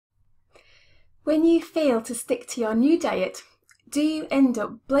When you fail to stick to your new diet, do you end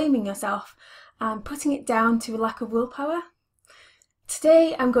up blaming yourself and putting it down to a lack of willpower?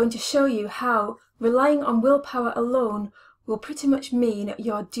 Today I'm going to show you how relying on willpower alone will pretty much mean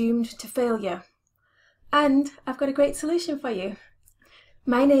you're doomed to failure. And I've got a great solution for you.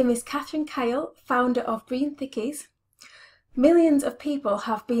 My name is Catherine Kyle, founder of Green Thickies. Millions of people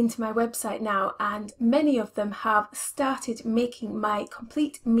have been to my website now, and many of them have started making my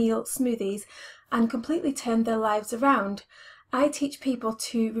complete meal smoothies and completely turned their lives around. I teach people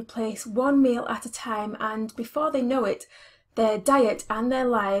to replace one meal at a time, and before they know it, their diet and their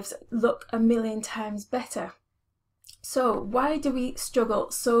lives look a million times better. So why do we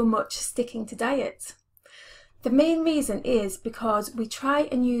struggle so much sticking to diets? The main reason is because we try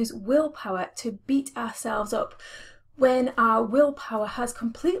and use willpower to beat ourselves up when our willpower has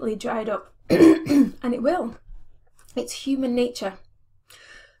completely dried up, and it will. It's human nature.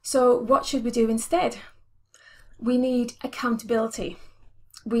 So what should we do instead? We need accountability.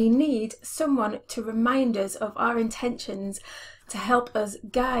 We need someone to remind us of our intentions, to help us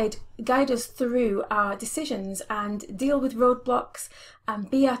guide us through our decisions and deal with roadblocks and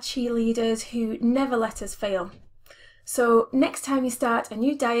be our cheerleaders who never let us fail. So next time you start a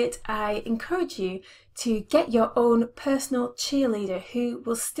new diet, I encourage you to get your own personal cheerleader who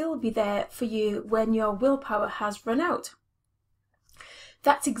will still be there for you when your willpower has run out.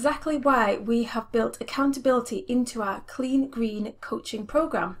 That's exactly why we have built accountability into our Clean Green coaching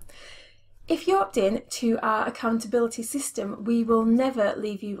program. If you opt in to our accountability system, we will never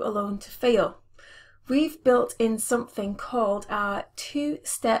leave you alone to fail. We've built in something called our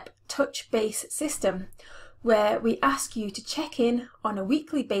two-step touch-base system, where we ask you to check in on a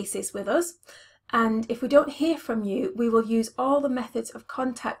weekly basis with us, and if we don't hear from you, we will use all the methods of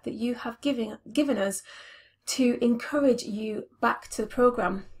contact that you have given us to encourage you back to the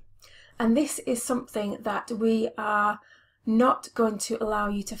program. And this is something that we are not going to allow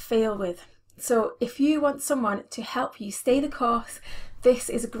you to fail with. So if you want someone to help you stay the course, this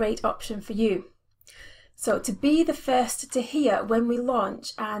is a great option for you. So to be the first to hear when we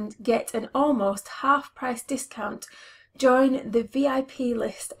launch and get an almost half price discount, join the VIP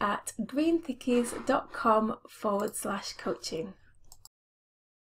list at greenthickies.com/coaching.